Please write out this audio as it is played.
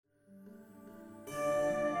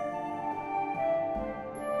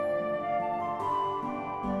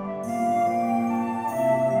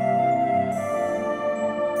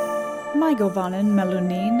Govanen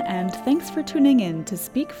Melunin, and thanks for tuning in to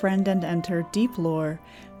Speak Friend and Enter Deep Lore.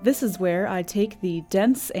 This is where I take the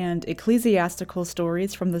dense and ecclesiastical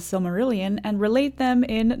stories from the Silmarillion and relate them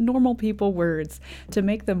in normal people words to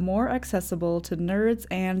make them more accessible to nerds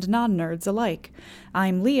and non-nerds alike.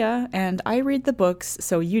 I'm Leah, and I read the books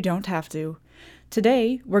so you don't have to.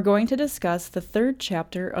 Today, we're going to discuss the third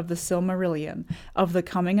chapter of the Silmarillion, of the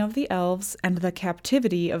coming of the elves and the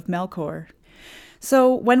captivity of Melkor.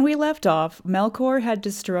 So, when we left off, Melkor had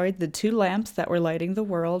destroyed the two lamps that were lighting the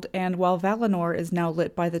world, and while Valinor is now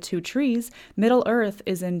lit by the two trees, Middle-earth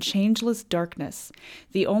is in changeless darkness.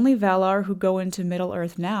 The only Valar who go into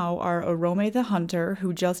Middle-earth now are Orome the Hunter,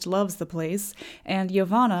 who just loves the place, and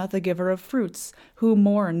Yavanna, the giver of fruits, who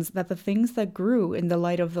mourns that the things that grew in the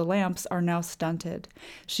light of the lamps are now stunted.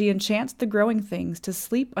 She enchants the growing things to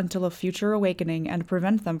sleep until a future awakening and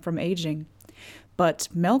prevent them from aging. But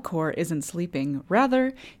Melkor isn't sleeping.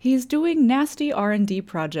 Rather, he's doing nasty R&D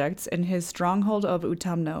projects in his stronghold of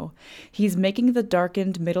Utumno. He's making the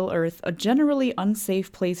darkened Middle-earth a generally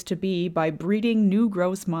unsafe place to be by breeding new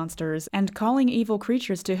gross monsters and calling evil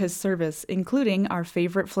creatures to his service, including our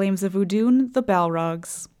favorite flames of Udun, the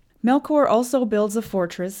Balrogs. Melkor also builds a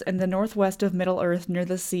fortress in the northwest of Middle-earth near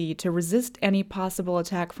the sea to resist any possible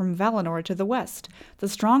attack from Valinor to the west. The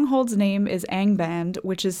stronghold's name is Angband,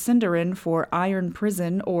 which is Sindarin for Iron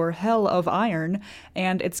Prison or Hell of Iron,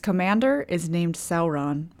 and its commander is named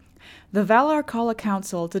Sauron. The Valar call a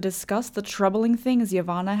council to discuss the troubling things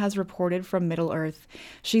Yavanna has reported from Middle-earth.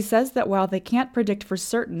 She says that while they can't predict for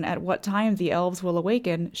certain at what time the elves will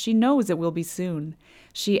awaken, she knows it will be soon.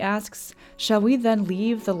 She asks, "Shall we then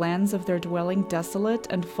leave the lands of their dwelling desolate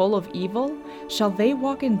and full of evil? Shall they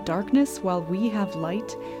walk in darkness while we have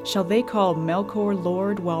light? Shall they call Melkor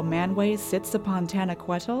Lord while Manwë sits upon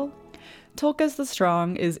Tanaquetil?" Tulkas the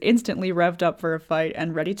Strong is instantly revved up for a fight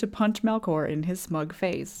and ready to punch Melkor in his smug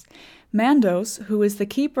face. Mandos, who is the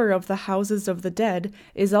keeper of the Houses of the Dead,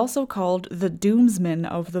 is also called the Doomsman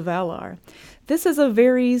of the Valar. This is a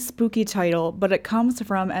very spooky title, but it comes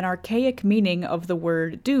from an archaic meaning of the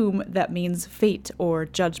word doom that means fate or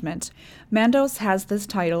judgment. Mandos has this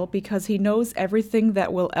title because he knows everything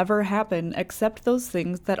that will ever happen except those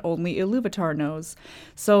things that only Iluvatar knows.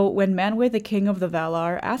 So when Manwë the King of the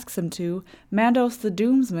Valar asks him to, Mandos the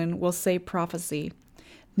Doomsman will say prophecy.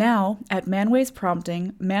 Now, at Manwë's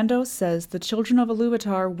prompting, Mandos says the children of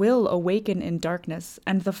Iluvatar will awaken in darkness,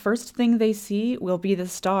 and the first thing they see will be the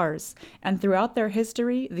stars, and throughout their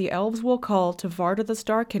history, the elves will call to Varda the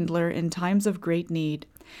Starkindler in times of great need.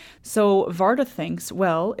 So Varda thinks,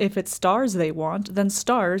 well, if it's stars they want, then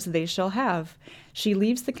stars they shall have. She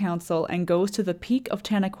leaves the council and goes to the peak of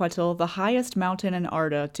Tanaquetil, the highest mountain in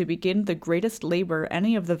Arda, to begin the greatest labor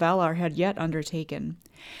any of the Valar had yet undertaken.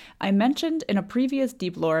 I mentioned in a previous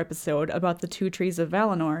Deep Lore episode about the two trees of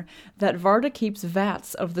Valinor that Varda keeps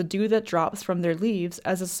vats of the dew that drops from their leaves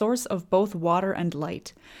as a source of both water and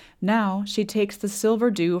light. Now she takes the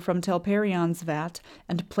silver dew from Telperion's vat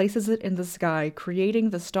and places it in the sky,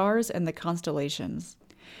 creating the stars and the constellations.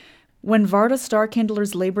 When Varda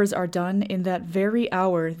Starkindler's labors are done, in that very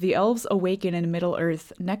hour the elves awaken in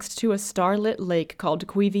Middle-earth, next to a starlit lake called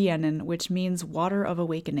Cuiviénen, which means water of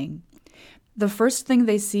awakening. The first thing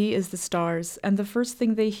they see is the stars, and the first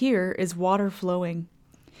thing they hear is water flowing.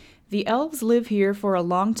 The elves live here for a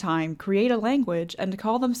long time, create a language, and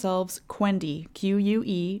call themselves Quendi,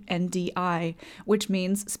 Quendi, which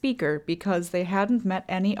means speaker, because they hadn't met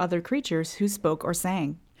any other creatures who spoke or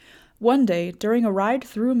sang. One day, during a ride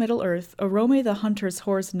through Middle-earth, Orome the Hunter's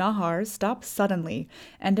horse Nahar stops suddenly,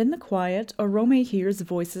 and in the quiet, Orome hears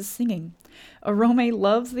voices singing. Orome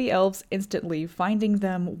loves the elves instantly, finding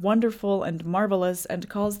them wonderful and marvelous, and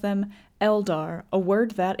calls them Eldar, a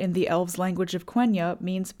word that in the elves' language of Quenya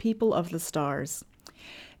means people of the stars.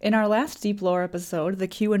 In our last Deep Lore episode, the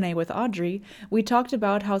Q&A with Audrey, we talked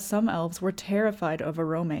about how some elves were terrified of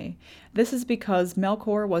Orome. This is because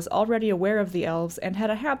Melkor was already aware of the elves and had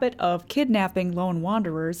a habit of kidnapping lone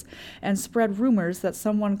wanderers and spread rumors that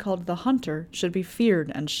someone called the Hunter should be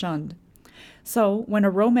feared and shunned. So, when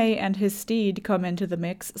Orome and his steed come into the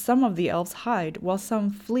mix, some of the elves hide, while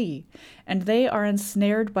some flee, and they are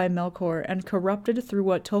ensnared by Melkor and corrupted through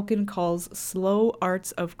what Tolkien calls slow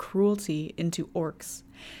arts of cruelty into orcs.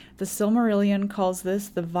 The Silmarillion calls this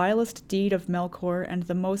the vilest deed of Melkor and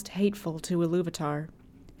the most hateful to Iluvatar.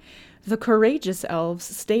 The courageous elves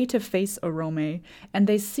stay to face Orome, and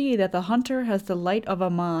they see that the hunter has the light of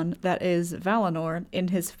Aman, that is, Valinor, in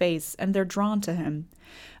his face, and they're drawn to him.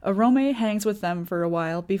 Orome hangs with them for a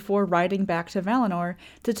while before riding back to Valinor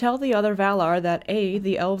to tell the other Valar that A,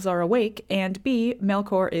 the elves are awake, and B,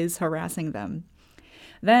 Melkor is harassing them.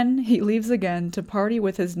 Then he leaves again to party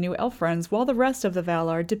with his new elf friends while the rest of the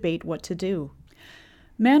Valar debate what to do.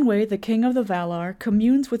 Manwë, the king of the Valar,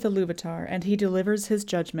 communes with Ilúvatar, and he delivers his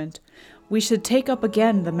judgment. We should take up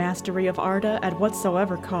again the mastery of Arda at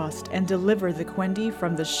whatsoever cost, and deliver the Quendi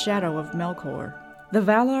from the shadow of Melkor. The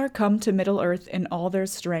Valar come to Middle-earth in all their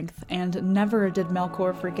strength, and never did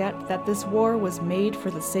Melkor forget that this war was made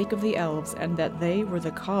for the sake of the elves, and that they were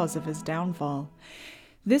the cause of his downfall.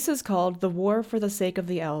 This is called the War for the Sake of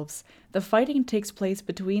the Elves. The fighting takes place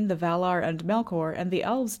between the Valar and Melkor, and the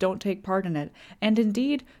elves don't take part in it, and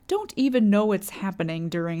indeed don't even know it's happening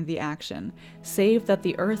during the action, save that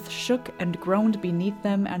the earth shook and groaned beneath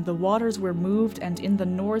them, and the waters were moved, and in the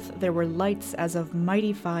north there were lights as of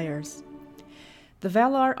mighty fires. The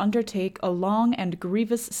Valar undertake a long and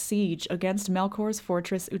grievous siege against Melkor's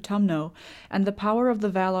fortress Utumno, and the power of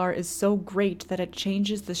the Valar is so great that it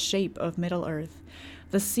changes the shape of Middle-earth.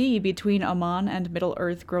 The sea between Aman and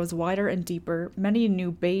Middle-earth grows wider and deeper, many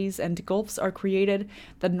new bays and gulfs are created,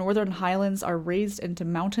 the northern highlands are raised into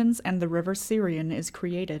mountains, and the river Sirion is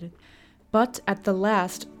created. But at the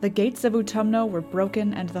last, the gates of Utumno were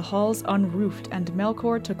broken and the halls unroofed, and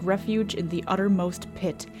Melkor took refuge in the uttermost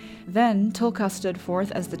pit. Then Tulka stood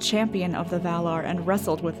forth as the champion of the Valar and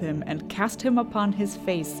wrestled with him, and cast him upon his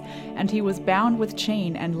face, and he was bound with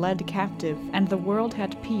chain and led captive, and the world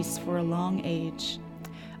had peace for a long age.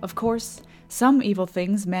 Of course, some evil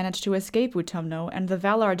things manage to escape Utumno, and the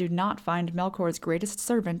Valar do not find Melkor's greatest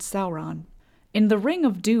servant, Sauron. In the Ring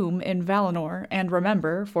of Doom in Valinor, and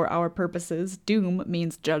remember, for our purposes, doom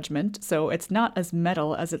means judgment, so it's not as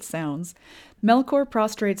metal as it sounds, Melkor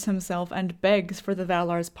prostrates himself and begs for the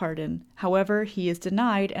Valar's pardon. However, he is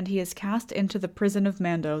denied, and he is cast into the prison of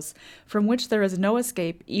Mandos, from which there is no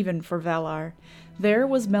escape even for Valar. There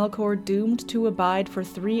was Melkor doomed to abide for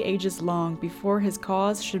 3 ages long before his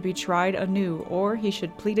cause should be tried anew, or he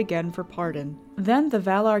should plead again for pardon. Then the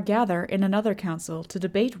Valar gather in another council to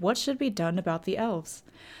debate what should be done about the elves.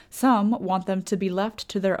 Some want them to be left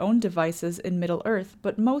to their own devices in Middle-earth,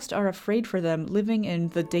 but most are afraid for them living in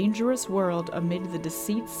the dangerous world amid the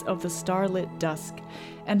deceits of the starlit dusk.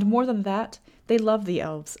 And more than that, they love the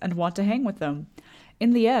elves and want to hang with them.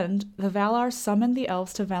 In the end, the Valar summon the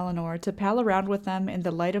elves to Valinor to pal around with them in the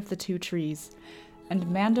light of the 2 trees. And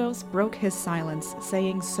Mandos broke his silence,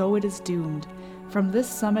 saying, "So it is doomed." From this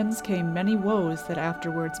summons came many woes that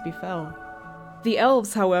afterwards befell. The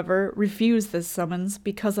elves, however, refused this summons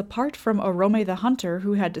because apart from Orome the Hunter,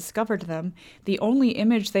 who had discovered them, the only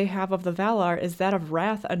image they have of the Valar is that of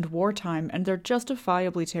wrath and wartime, and they're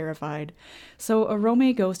justifiably terrified. So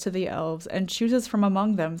Orome goes to the elves and chooses from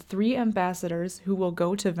among them 3 ambassadors who will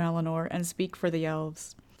go to Valinor and speak for the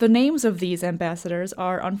elves. The names of these ambassadors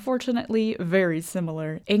are unfortunately very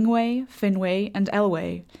similar: Ingwe, Finwë, and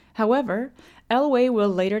Elwë. However, Elwë will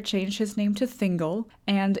later change his name to Thingol,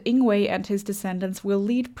 and Ingwe and his descendants will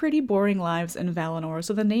lead pretty boring lives in Valinor,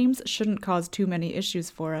 so the names shouldn't cause too many issues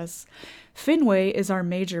for us. Finwë is our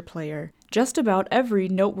major player. Just about every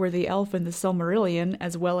noteworthy elf in the Silmarillion,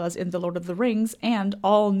 as well as in The Lord of the Rings, and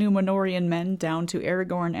all Númenórean men down to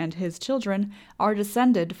Aragorn and his children, are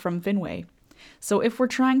descended from Finwë. So if we're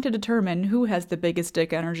trying to determine who has the biggest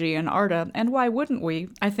dick energy in Arda, and why wouldn't we,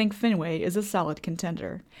 I think Finwë is a solid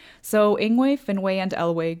contender. So Ingwe, Finwë, and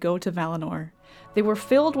Elwë go to Valinor. They were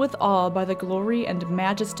filled with awe by the glory and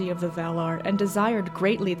majesty of the Valar, and desired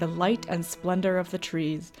greatly the light and splendor of the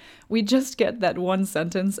trees. We just get that one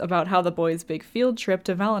sentence about how the boys' big field trip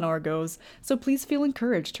to Valinor goes, so please feel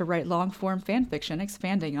encouraged to write long-form fanfiction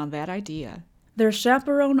expanding on that idea. Their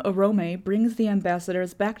chaperone Orome brings the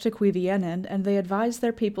ambassadors back to Cuiviénen, and they advise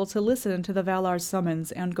their people to listen to the Valar's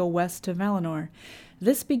summons and go west to Valinor.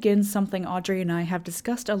 This begins something Audrey and I have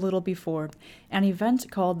discussed a little before, an event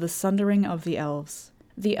called the Sundering of the Elves.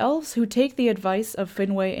 The elves who take the advice of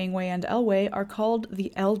Finwë, Ingwe, and Elwë are called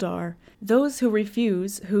the Eldar. Those who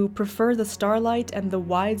refuse, who prefer the starlight and the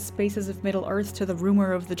wide spaces of Middle-earth to the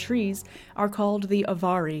rumor of the trees, are called the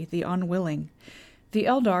Avari, the unwilling. The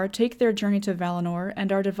Eldar take their journey to Valinor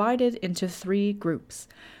and are divided into 3 groups.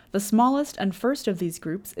 The smallest and first of these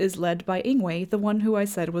groups is led by Ingwe, the one who I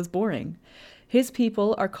said was boring. His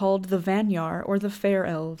people are called the Vanyar, or the Fair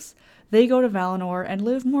Elves. They go to Valinor and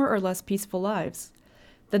live more or less peaceful lives.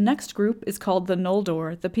 The next group is called the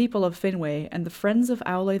Noldor, the people of Finwë, and the friends of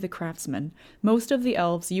Aule the Craftsman. Most of the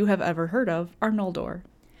elves you have ever heard of are Noldor.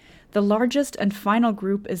 The largest and final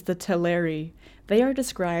group is the Teleri. They are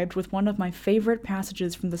described with one of my favorite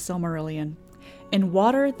passages from the Silmarillion. In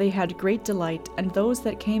water they had great delight, and those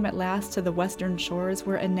that came at last to the western shores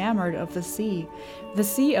were enamored of the sea. The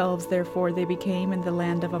sea elves therefore they became in the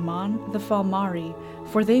land of Aman, the Falmari,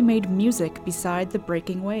 for they made music beside the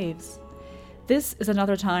breaking waves. This is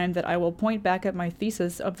another time that I will point back at my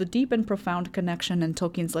thesis of the deep and profound connection in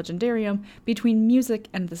Tolkien's Legendarium between music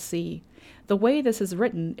and the sea. The way this is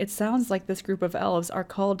written, it sounds like this group of elves are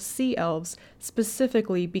called sea elves,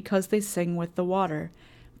 specifically because they sing with the water.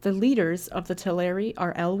 The leaders of the Teleri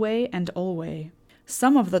are Elwë and Olwë.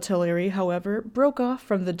 Some of the Teleri, however, broke off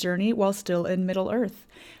from the journey while still in Middle-earth.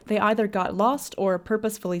 They either got lost or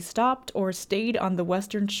purposefully stopped or stayed on the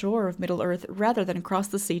western shore of Middle-earth rather than cross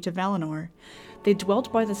the sea to Valinor. They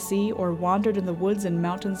dwelt by the sea or wandered in the woods and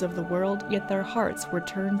mountains of the world, yet their hearts were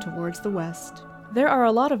turned towards the west. There are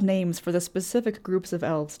a lot of names for the specific groups of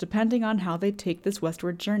elves depending on how they take this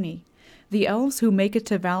westward journey. The elves who make it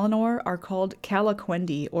to Valinor are called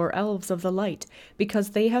Calaquendi, or Elves of the Light,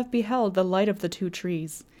 because they have beheld the light of the two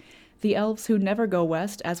trees. The elves who never go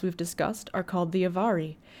west, as we've discussed, are called the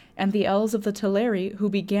Avari, and the elves of the Teleri, who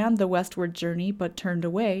began the westward journey but turned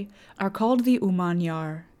away, are called the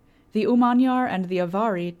Umanyar. The Umanyar and the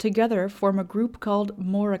Avari together form a group called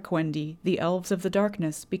Moraquendi, the Elves of the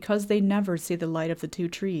Darkness, because they never see the light of the two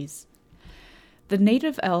trees. The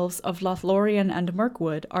native elves of Lothlorien and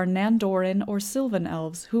Mirkwood are Nandoran or Sylvan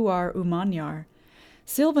elves, who are Umanyar.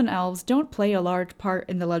 Sylvan elves don't play a large part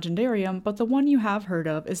in the Legendarium, but the one you have heard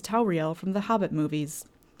of is Tauriel from the Hobbit movies.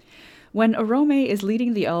 When Orome is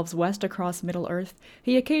leading the elves west across Middle-earth,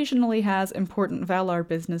 he occasionally has important Valar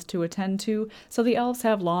business to attend to, so the elves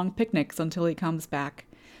have long picnics until he comes back.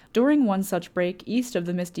 During one such break east of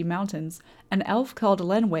the Misty Mountains, an elf called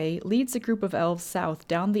Lenwë leads a group of elves south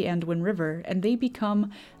down the Anduin River, and they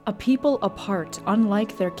become a people apart,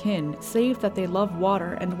 unlike their kin, save that they love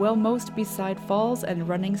water and dwell most beside falls and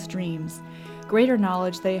running streams. Greater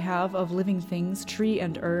knowledge they have of living things, tree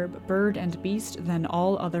and herb, bird and beast, than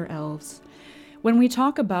all other elves. When we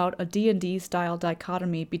talk about a D&D style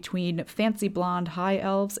dichotomy between fancy blonde high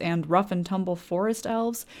elves and rough and tumble forest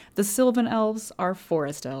elves, the Sylvan elves are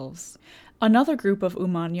forest elves. Another group of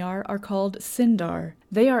Umanyar are called Sindar.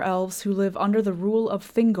 They are elves who live under the rule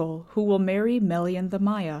of Thingol, who will marry Melian the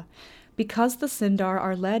Maya. Because the Sindar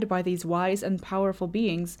are led by these wise and powerful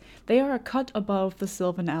beings, they are a cut above the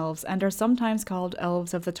Sylvan elves and are sometimes called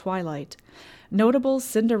Elves of the Twilight. Notable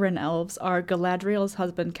Sindarin elves are Galadriel's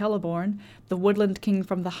husband Celeborn, the woodland king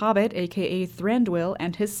from The Hobbit, aka Thranduil,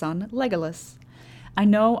 and his son Legolas. I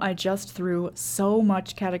know I just threw so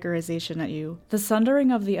much categorization at you. The sundering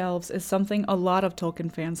of the elves is something a lot of Tolkien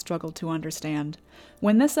fans struggle to understand.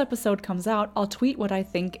 When this episode comes out, I'll tweet what I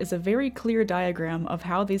think is a very clear diagram of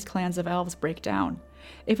how these clans of elves break down.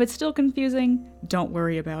 If it's still confusing, don't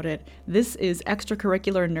worry about it. This is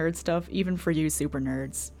extracurricular nerd stuff even for you super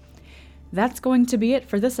nerds. That's going to be it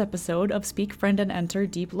for this episode of Speak, Friend, and Enter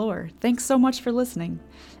Deep Lore. Thanks so much for listening.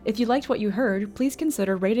 If you liked what you heard, please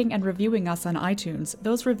consider rating and reviewing us on iTunes.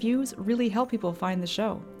 Those reviews really help people find the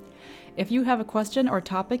show. If you have a question or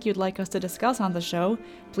topic you'd like us to discuss on the show,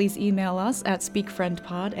 please email us at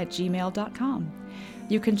speakfriendpod@gmail.com.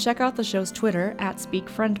 You can check out the show's Twitter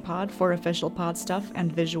 @SpeakFriendPod for official pod stuff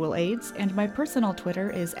and visual aids, and my personal Twitter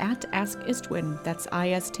is @AskIstwin, that's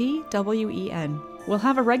ISTWEN. We'll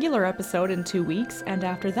have a regular episode in 2 weeks, and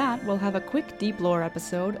after that we'll have a quick deep lore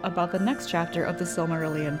episode about the next chapter of the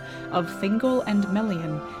Silmarillion, of Thingol and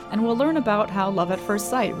Melian, and we'll learn about how love at first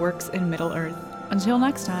sight works in Middle-earth. Until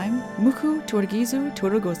next time, Muku Turgizu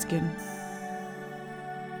Turugoskin.